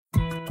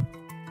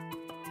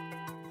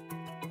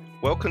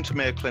Welcome to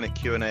Mayo Clinic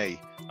Q&A.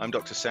 I'm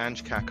Dr.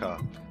 Sanj Kakar.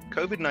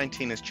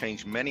 COVID-19 has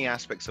changed many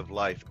aspects of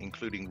life,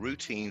 including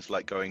routines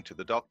like going to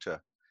the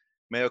doctor.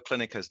 Mayo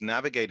Clinic has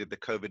navigated the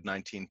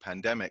COVID-19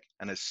 pandemic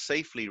and has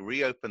safely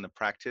reopened the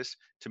practice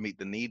to meet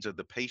the needs of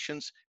the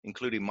patients,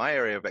 including my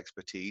area of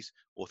expertise,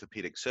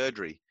 orthopedic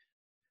surgery.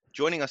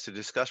 Joining us to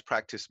discuss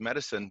practice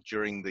medicine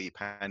during the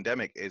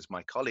pandemic is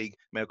my colleague,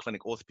 Mayo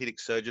Clinic orthopedic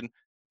surgeon,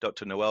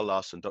 Dr. Noelle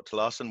Larson. Dr.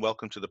 Larson,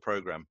 welcome to the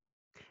program.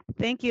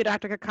 Thank you,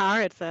 Dr.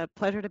 Kakar. It's a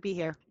pleasure to be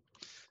here.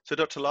 So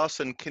Dr.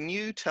 Larson, can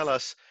you tell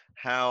us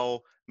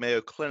how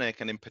Mayo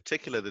Clinic, and in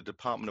particular the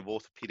Department of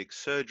Orthopedic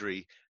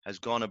Surgery, has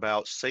gone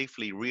about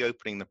safely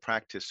reopening the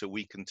practice so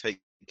we can take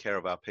care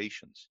of our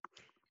patients?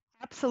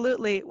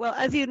 Absolutely. Well,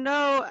 as you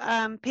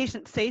know,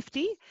 patient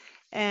safety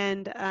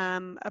and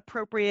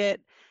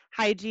appropriate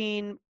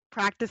hygiene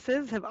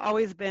practices have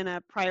always been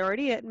a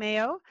priority at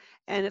Mayo,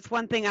 and it's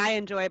one thing I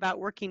enjoy about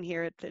working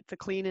here. It's a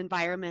clean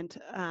environment,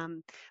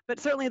 but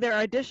certainly there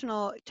are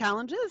additional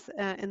challenges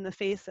in the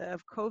face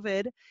of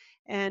COVID.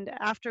 And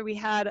after we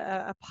had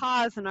a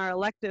pause in our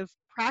elective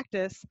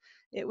practice,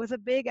 it was a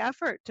big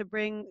effort to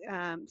bring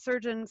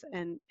surgeons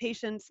and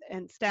patients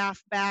and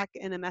staff back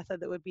in a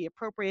method that would be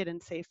appropriate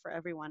and safe for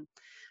everyone.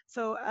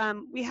 So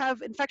we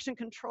have infection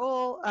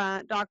control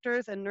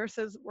doctors and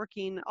nurses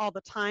working all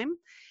the time.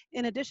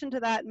 In addition to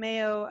that,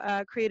 Mayo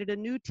created a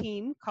new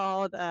team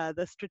called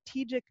the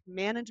Strategic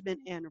Management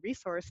and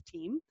Resource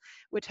Team,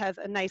 which has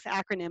a nice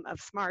acronym of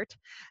SMART.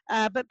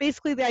 But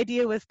basically the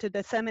idea was to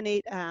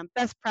disseminate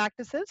best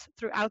practices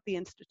throughout the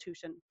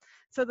institution.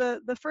 So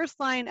the first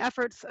line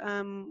efforts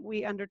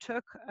we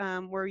undertook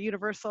were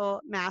universal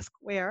mask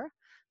wear.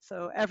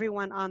 So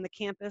everyone on the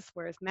campus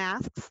wears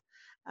masks,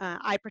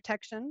 eye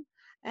protection,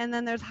 and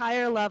then there's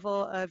higher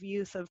level of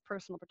use of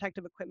personal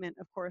protective equipment,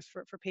 of course,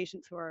 for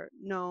patients who are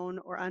known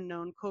or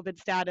unknown COVID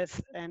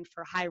status and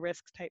for high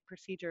risk type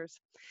procedures.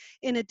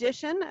 In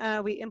addition,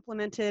 we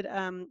implemented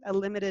a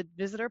limited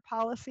visitor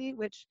policy,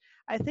 which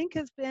I think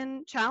has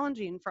been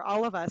challenging for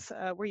all of us.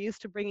 We're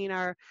used to bringing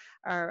our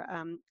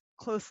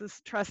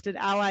closest trusted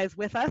allies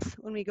with us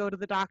when we go to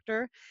the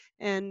doctor,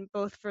 and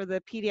both for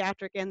the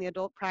pediatric and the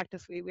adult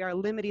practice, we are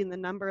limiting the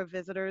number of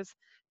visitors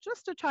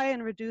just to try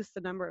and reduce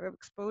the number of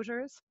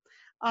exposures.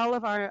 All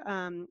of our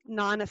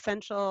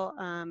non-essential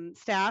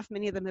staff,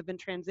 many of them have been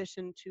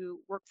transitioned to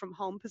work from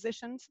home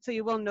positions. So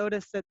you will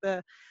notice that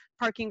the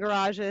parking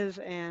garages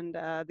and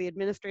the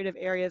administrative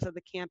areas of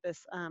the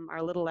campus are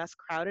a little less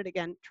crowded,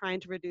 again, trying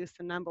to reduce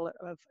the number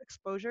of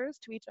exposures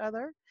to each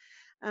other.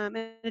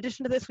 In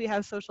addition to this, we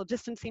have social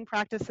distancing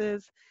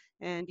practices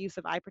and use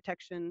of eye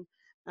protection.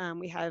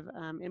 We have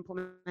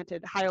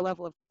implemented higher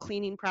level of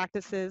cleaning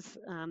practices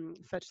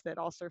such that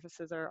all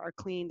surfaces are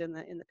cleaned in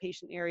the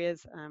patient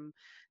areas,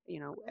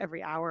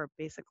 every hour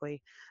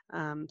basically.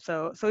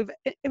 So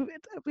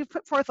we've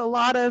put forth a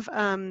lot of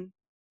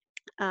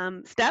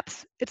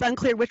steps. It's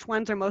unclear which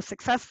ones are most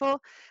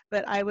successful,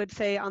 but I would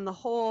say on the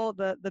whole,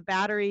 the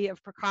battery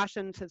of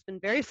precautions has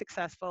been very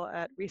successful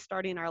at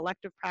restarting our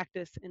elective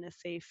practice in a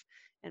safe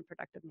and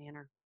productive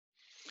manner.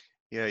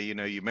 Yeah,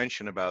 you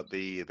mentioned about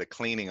the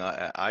cleaning.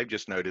 I've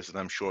just noticed, and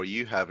I'm sure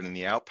you have, in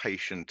the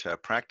outpatient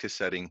practice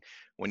setting,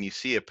 when you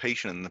see a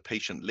patient and the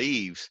patient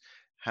leaves,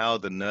 how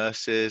the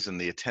nurses and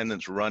the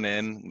attendants run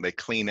in, they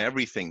clean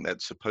everything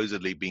that's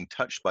supposedly being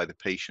touched by the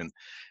patient,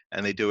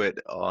 and they do it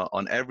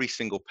on every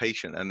single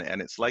patient,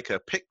 and it's like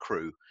a pit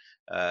crew.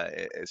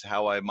 Is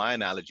how my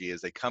analogy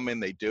is. They come in,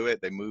 they do it,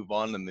 they move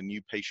on, and the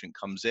new patient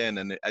comes in,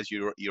 and as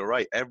you're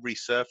right, every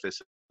surface.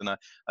 And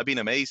I've been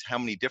amazed how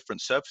many different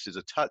surfaces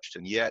are touched,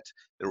 and yet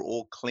they're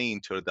all clean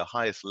to the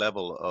highest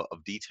level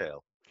of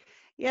detail.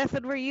 Yes,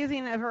 and we're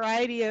using a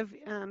variety of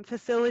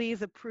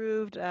facilities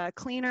approved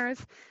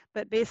cleaners,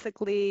 but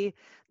basically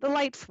the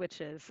light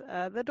switches,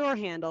 the door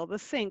handle, the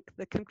sink,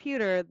 the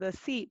computer, the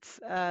seats,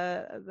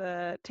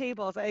 the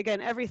tables,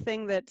 again,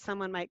 everything that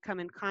someone might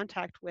come in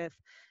contact with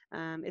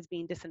is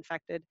being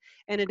disinfected.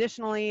 And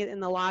additionally,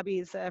 in the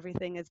lobbies,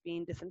 everything is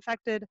being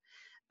disinfected.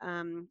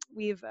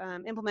 We've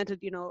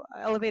implemented,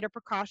 elevator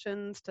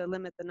precautions to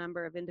limit the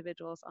number of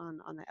individuals on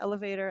the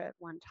elevator at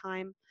one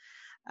time.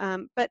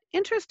 But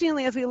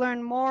interestingly, as we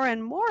learn more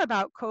and more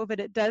about COVID,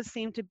 it does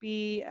seem to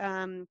be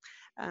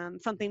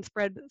something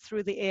spread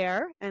through the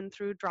air and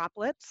through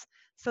droplets.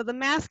 So the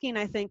masking,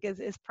 I think,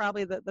 is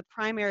probably the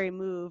primary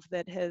move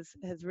that has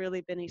really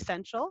been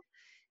essential.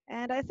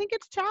 And I think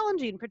it's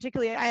challenging,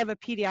 particularly I have a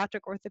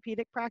pediatric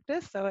orthopedic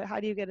practice, so how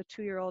do you get a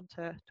 2-year-old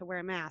to wear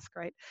a mask,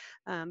 right?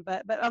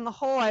 But on the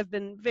whole, I've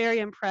been very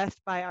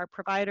impressed by our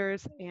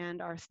providers and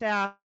our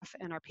staff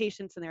and our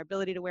patients and their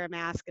ability to wear a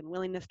mask and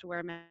willingness to wear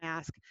a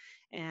mask.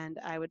 And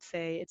I would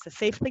say it's a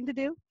safe thing to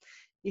do.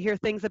 You hear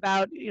things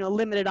about,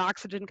 limited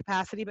oxygen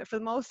capacity, but for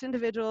most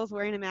individuals,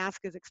 wearing a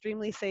mask is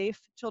extremely safe.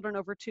 Children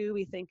over 2,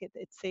 we think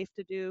it's safe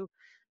to do.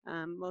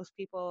 Most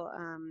people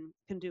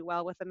can do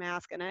well with a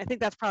mask, and I think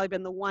that's probably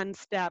been the one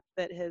step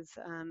that has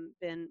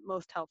been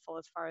most helpful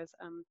as far as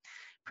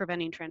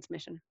preventing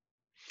transmission.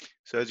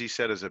 So as you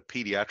said, as a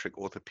pediatric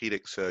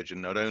orthopedic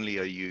surgeon, not only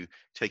are you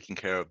taking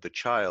care of the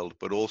child,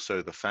 but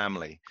also the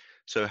family.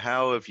 So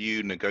how have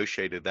you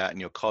negotiated that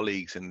and your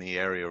colleagues in the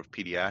area of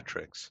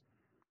pediatrics?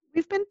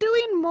 We've been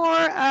doing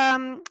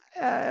more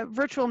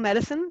virtual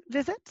medicine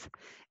visits,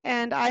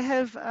 and I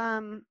have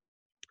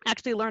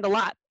actually learned a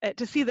lot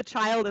to see the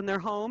child in their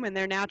home in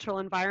their natural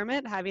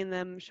environment, having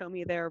them show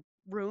me their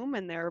room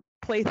and their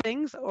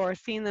playthings, or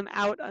seeing them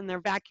out in their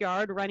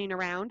backyard running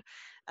around.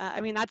 I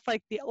mean, that's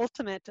like the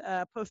ultimate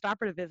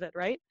post-operative visit,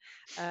 right?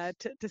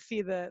 To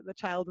see the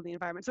child in the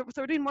environment. So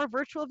we're doing more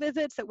virtual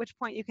visits, at which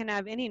point you can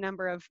have any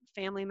number of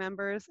family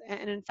members.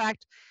 And in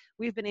fact,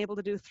 we've been able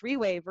to do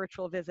three-way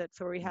virtual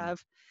visits where we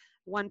have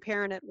one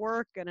parent at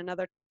work and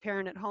another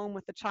parent at home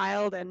with the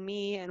child and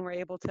me, and we're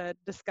able to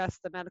discuss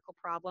the medical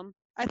problem.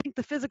 I think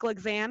the physical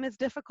exam is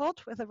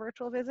difficult with a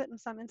virtual visit in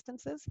some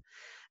instances.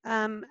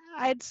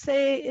 I'd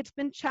say it's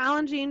been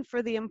challenging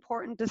for the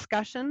important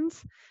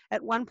discussions.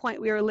 At one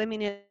point, we were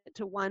limiting it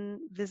to one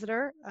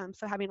visitor,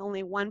 so having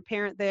only one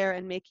parent there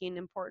and making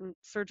important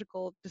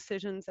surgical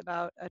decisions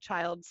about a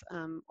child's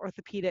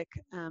orthopedic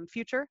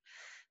future.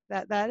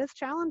 That is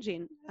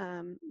challenging.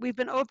 We've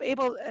been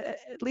able,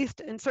 at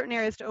least in certain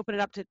areas, to open it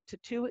up to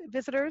two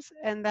visitors,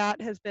 and that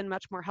has been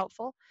much more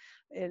helpful.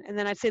 And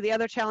then I'd say the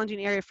other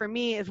challenging area for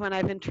me is when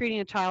I've been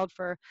treating a child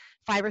for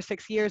 5 or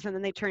 6 years and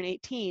then they turn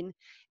 18.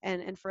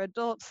 And for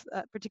adults,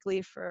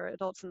 particularly for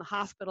adults in the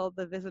hospital,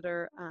 the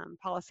visitor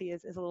policy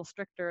is a little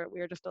stricter. We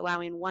are just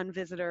allowing one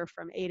visitor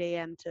from 8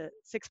 a.m. to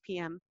 6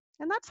 p.m.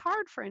 And that's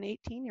hard for an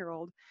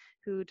 18-year-old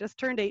who just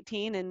turned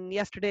 18 and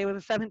yesterday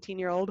was a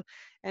 17-year-old,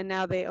 and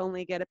now they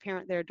only get a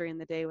parent there during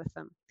the day with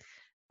them.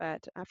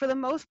 But for the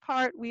most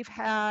part, we've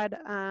had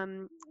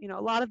a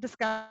lot of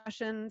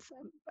discussions.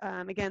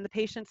 Again, the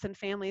patients and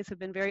families have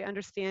been very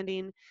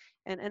understanding,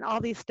 and all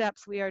these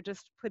steps we are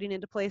just putting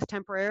into place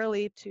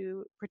temporarily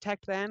to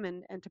protect them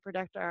and to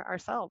protect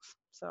ourselves.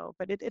 So,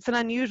 but it's an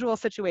unusual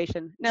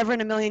situation. Never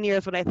in a million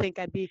years would I think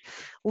I'd be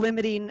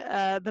limiting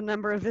the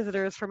number of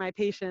visitors for my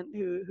patient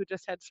who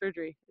just had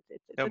surgery.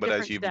 It's No, a but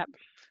different step.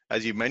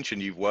 as you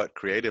mentioned, you've worked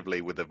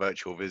creatively with the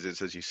virtual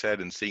visits, as you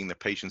said, and seeing the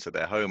patients at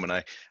their home. And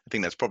I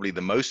think that's probably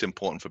the most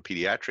important for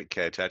pediatric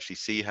care, to actually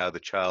see how the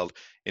child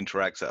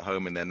interacts at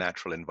home in their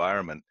natural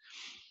environment.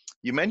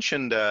 You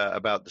mentioned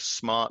about the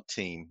SMART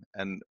team,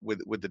 and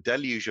with the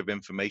deluge of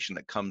information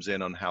that comes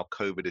in on how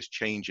COVID is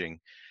changing,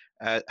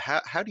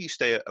 how do you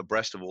stay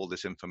abreast of all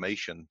this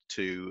information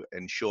to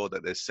ensure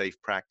that there's safe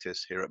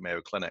practice here at Mayo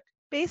Clinic?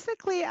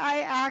 Basically, I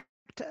act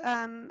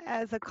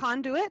as a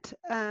conduit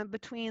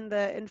between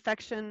the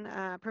infection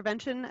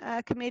prevention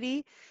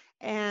committee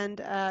and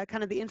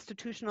kind of the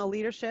institutional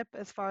leadership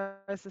as far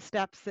as the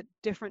steps that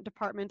different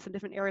departments and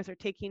different areas are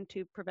taking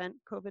to prevent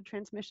COVID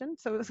transmission.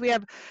 So as we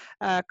have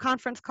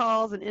conference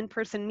calls and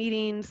in-person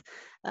meetings,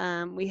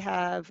 we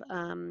have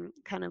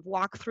kind of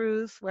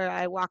walkthroughs where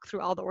I walk through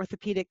all the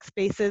orthopedic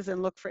spaces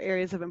and look for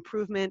areas of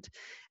improvement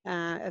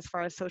as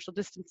far as social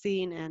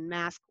distancing and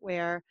mask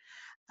wear.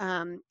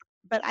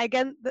 But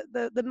again,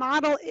 the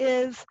model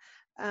is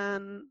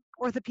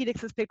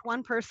orthopedics has picked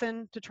one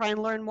person to try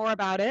and learn more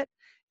about it,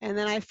 and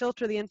then I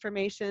filter the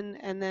information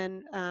and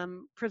then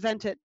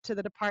present it to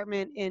the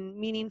department in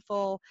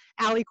meaningful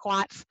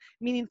aliquots,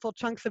 meaningful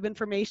chunks of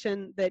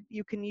information that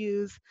you can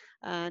use,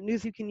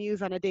 news you can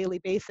use on a daily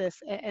basis,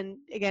 and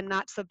again,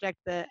 not subject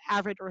the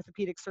average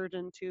orthopedic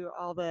surgeon to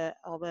all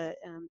the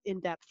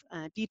in-depth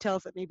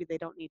details that maybe they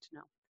don't need to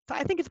know. So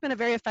I think it's been a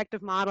very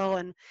effective model,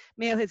 and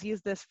Mayo has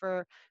used this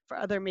for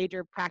other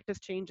major practice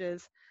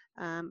changes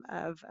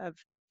of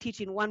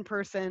teaching one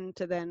person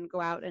to then go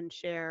out and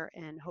share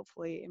and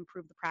hopefully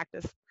improve the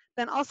practice.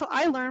 Then also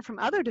I learn from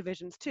other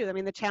divisions too. I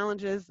mean, the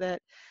challenges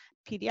that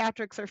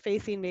pediatrics are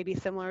facing may be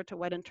similar to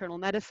what internal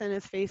medicine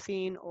is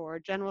facing or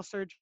general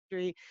surgery.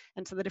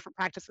 And so the different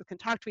practices can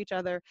talk to each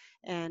other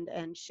and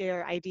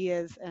share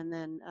ideas and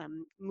then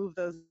move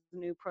those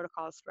new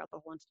protocols throughout the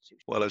whole institution.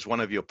 Well, as one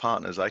of your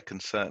partners, I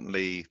can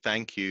certainly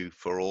thank you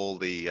for all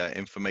the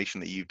information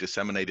that you've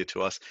disseminated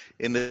to us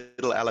in the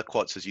little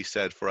aliquots, as you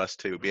said, for us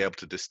to be able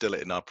to distill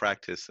it in our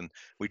practice. And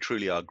we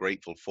truly are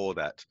grateful for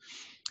that.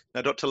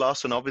 Now, Dr.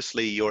 Larson,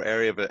 obviously your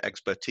area of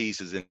expertise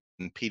is in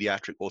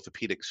pediatric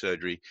orthopedic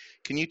surgery.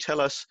 Can you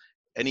tell us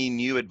any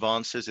new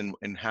advances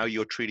in how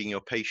you're treating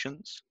your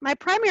patients? My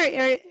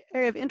primary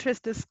area of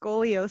interest is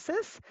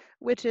scoliosis,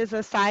 which is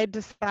a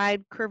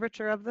side-to-side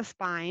curvature of the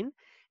spine.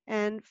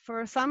 And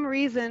for some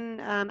reason,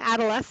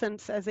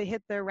 adolescents, as they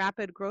hit their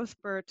rapid growth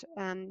spurt,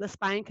 the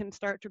spine can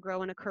start to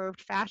grow in a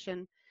curved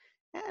fashion.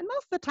 And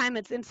most of the time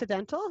it's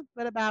incidental,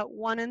 but about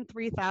 1 in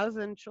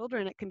 3,000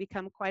 children, it can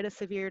become quite a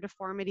severe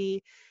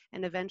deformity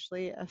and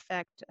eventually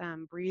affect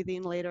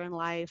breathing later in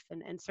life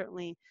and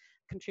certainly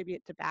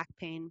contribute to back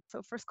pain.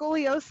 So for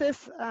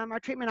scoliosis, our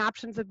treatment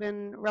options have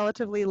been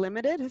relatively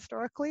limited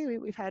historically.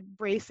 We've had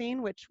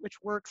bracing, which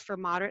works for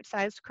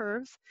moderate-sized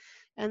curves.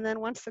 And then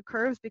once the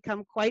curves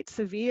become quite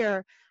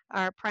severe,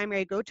 our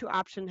primary go-to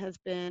option has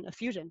been a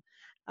fusion.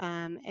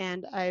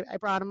 And I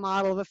brought a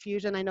model of a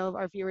fusion. I know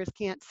our viewers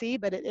can't see,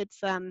 but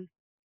it's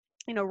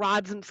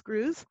rods and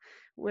screws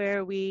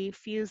where we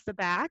fuse the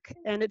back,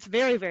 and it's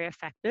very, very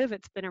effective.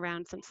 It's been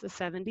around since the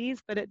 70s,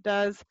 but it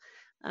does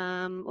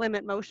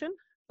limit motion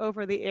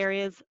over the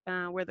areas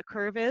where the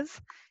curve is.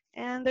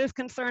 And there's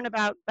concern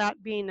about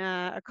that being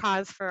a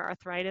cause for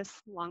arthritis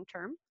long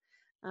term.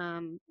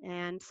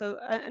 And so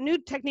a new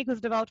technique was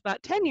developed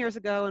about 10 years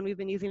ago, and we've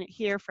been using it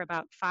here for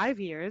about 5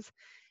 years.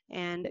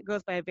 And it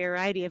goes by a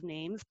variety of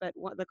names, but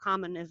what the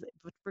common is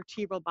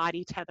vertebral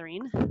body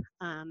tethering.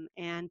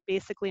 And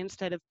basically,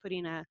 instead of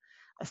putting a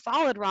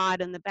solid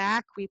rod in the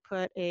back, we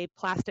put a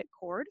plastic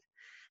cord,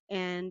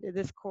 and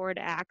this cord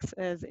acts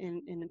as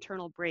an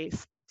internal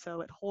brace.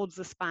 So it holds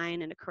the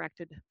spine in a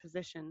corrected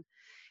position.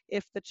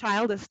 If the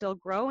child is still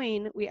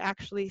growing, we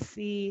actually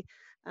see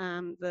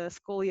the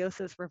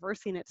scoliosis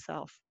reversing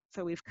itself.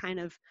 So we've kind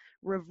of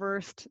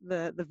reversed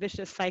the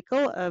vicious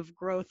cycle of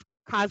growth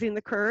causing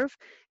the curve,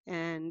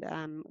 and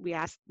we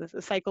ask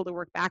the cycle to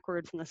work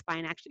backwards, and the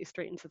spine actually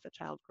straightens as the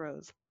child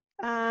grows.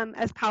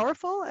 As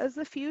powerful as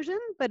the fusion,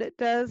 but it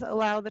does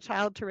allow the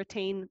child to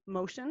retain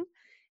motion,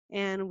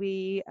 and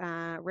we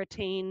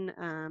retain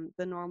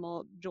the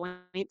normal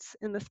joints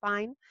in the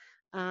spine,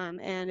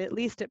 and at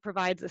least it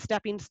provides a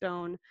stepping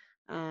stone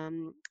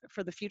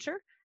for the future.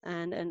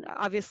 And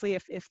obviously,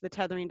 if the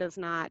tethering does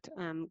not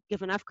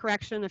give enough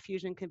correction, a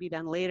fusion can be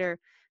done later,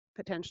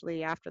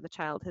 potentially after the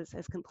child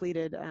has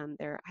completed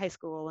their high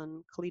school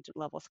and collegiate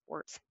level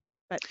sports.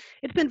 But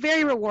it's been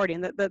very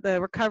rewarding. The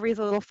recovery is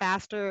a little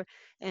faster,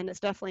 and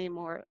it's definitely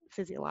more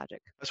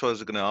physiologic. That's what I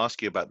was going to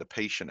ask you about the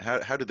patient.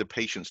 How did the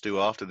patients do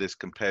after this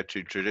compared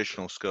to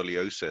traditional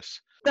scoliosis?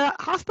 The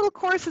hospital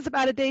course is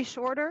about a day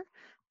shorter.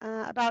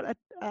 About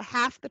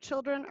half the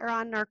children are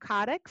on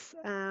narcotics,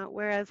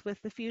 whereas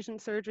with the fusion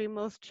surgery,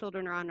 most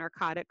children are on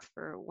narcotics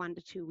for 1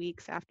 to 2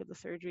 weeks after the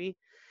surgery.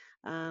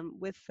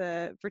 With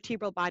the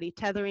vertebral body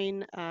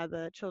tethering,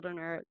 the children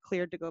are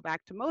cleared to go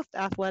back to most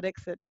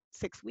athletics at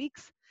 6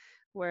 weeks,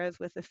 whereas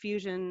with the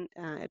fusion,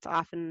 it's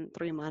often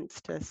 3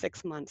 months to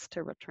 6 months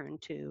to return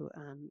to,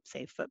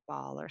 say,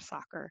 football or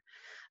soccer.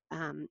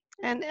 And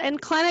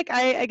clinic,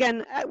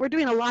 we're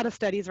doing a lot of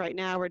studies right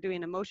now. We're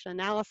doing a motion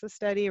analysis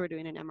study, we're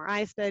doing an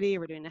MRI study,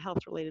 we're doing a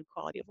health-related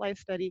quality of life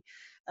study.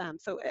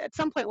 So at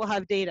some point we'll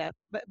have data,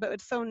 but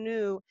it's so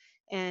new,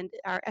 and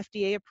our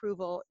FDA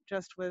approval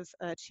just was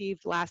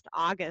achieved last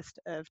August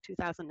of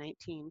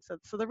 2019.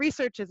 So the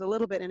research is a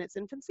little bit in its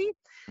infancy,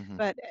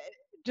 but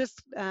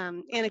just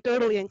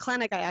anecdotally in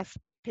clinic, I ask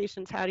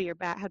patients, how's your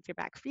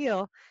back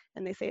feel?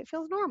 And they say it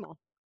feels normal.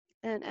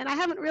 And I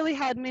haven't really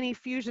had many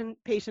fusion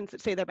patients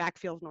that say their back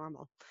feels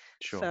normal.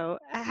 Sure. So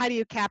how do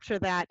you capture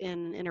that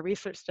in a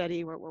research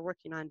study where we're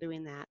working on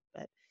doing that?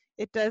 But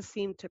it does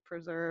seem to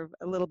preserve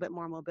a little bit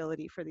more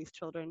mobility for these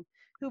children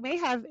who may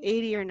have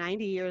 80 or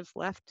 90 years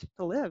left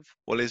to live.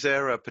 Well, is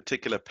there a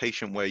particular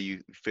patient where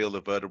you feel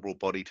the vertebral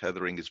body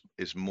tethering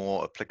is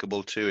more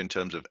applicable to in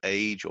terms of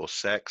age or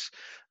sex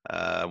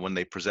when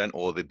they present,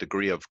 or the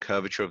degree of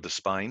curvature of the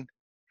spine?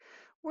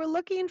 We're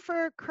looking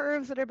for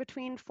curves that are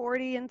between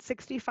 40 and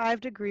 65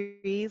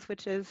 degrees,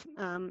 which is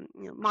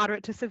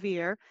moderate to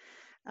severe.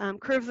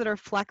 Curves that are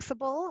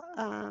flexible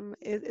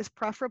is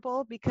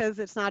preferable because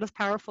it's not as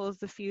powerful as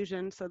the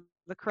fusion, so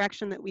the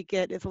correction that we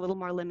get is a little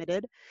more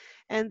limited.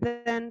 And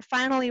then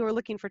finally, we're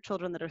looking for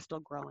children that are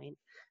still growing.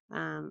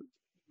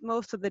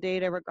 Most of the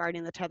data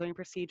regarding the tethering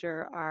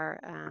procedure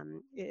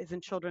is in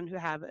children who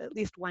have at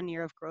least 1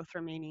 year of growth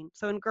remaining.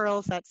 So in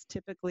girls, that's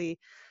typically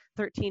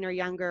 13 or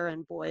younger,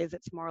 and boys,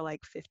 it's more like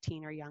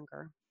 15 or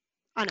younger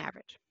on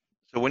average.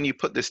 So when you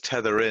put this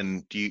tether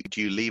in, do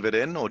you leave it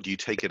in, or do you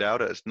take it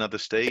out at another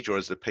stage, or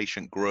as the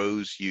patient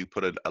grows, you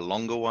put a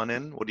longer one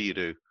in? What do you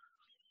do?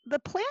 The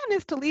plan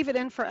is to leave it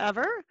in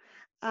forever.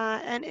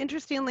 And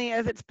interestingly,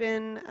 as it's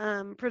been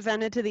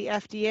presented to the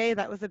FDA,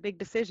 that was a big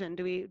decision.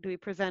 Do we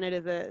present it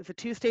as a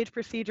two-stage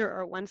procedure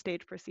or a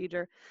one-stage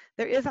procedure?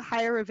 There is a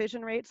higher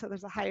revision rate, so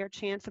there's a higher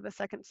chance of a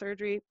second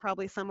surgery,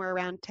 probably somewhere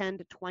around 10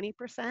 to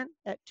 20%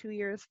 at 2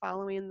 years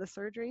following the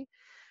surgery.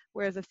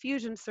 Whereas a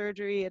fusion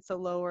surgery, it's a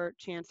lower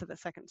chance of a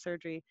second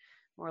surgery,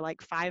 more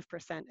like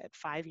 5% at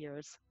 5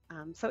 years.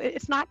 So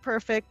it's not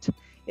perfect.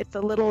 It's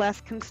a little less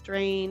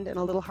constrained and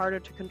a little harder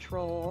to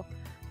control.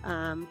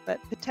 But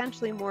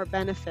potentially more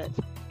benefit.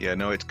 Yeah,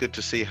 no, it's good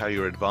to see how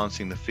you're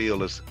advancing the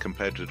field as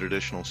compared to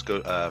traditional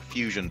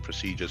fusion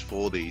procedures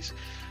for these.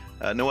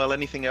 Noelle,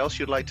 anything else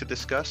you'd like to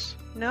discuss?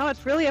 No,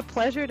 it's really a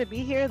pleasure to be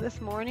here this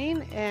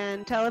morning,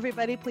 and tell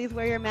everybody, please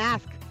wear your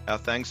mask. Our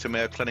thanks to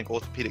Mayo Clinic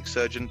orthopedic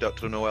surgeon,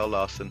 Dr. Noelle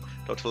Larson.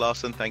 Dr.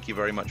 Larson, thank you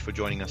very much for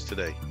joining us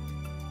today.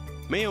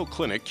 Mayo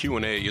Clinic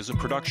Q&A is a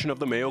production of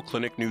the Mayo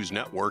Clinic News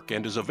Network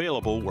and is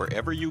available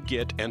wherever you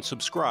get and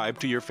subscribe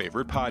to your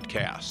favorite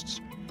podcasts.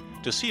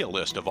 To see a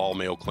list of all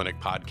Mayo Clinic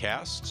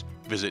podcasts,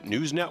 visit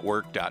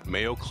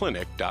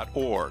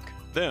newsnetwork.mayoclinic.org.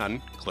 Then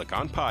click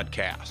on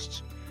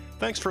Podcasts.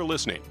 Thanks for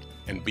listening,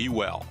 and be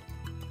well.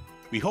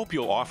 We hope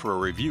you'll offer a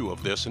review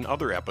of this and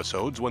other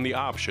episodes when the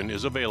option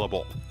is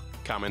available.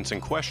 Comments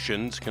and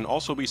questions can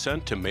also be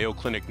sent to Mayo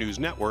Clinic News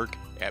Network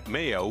at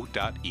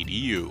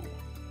mayo.edu.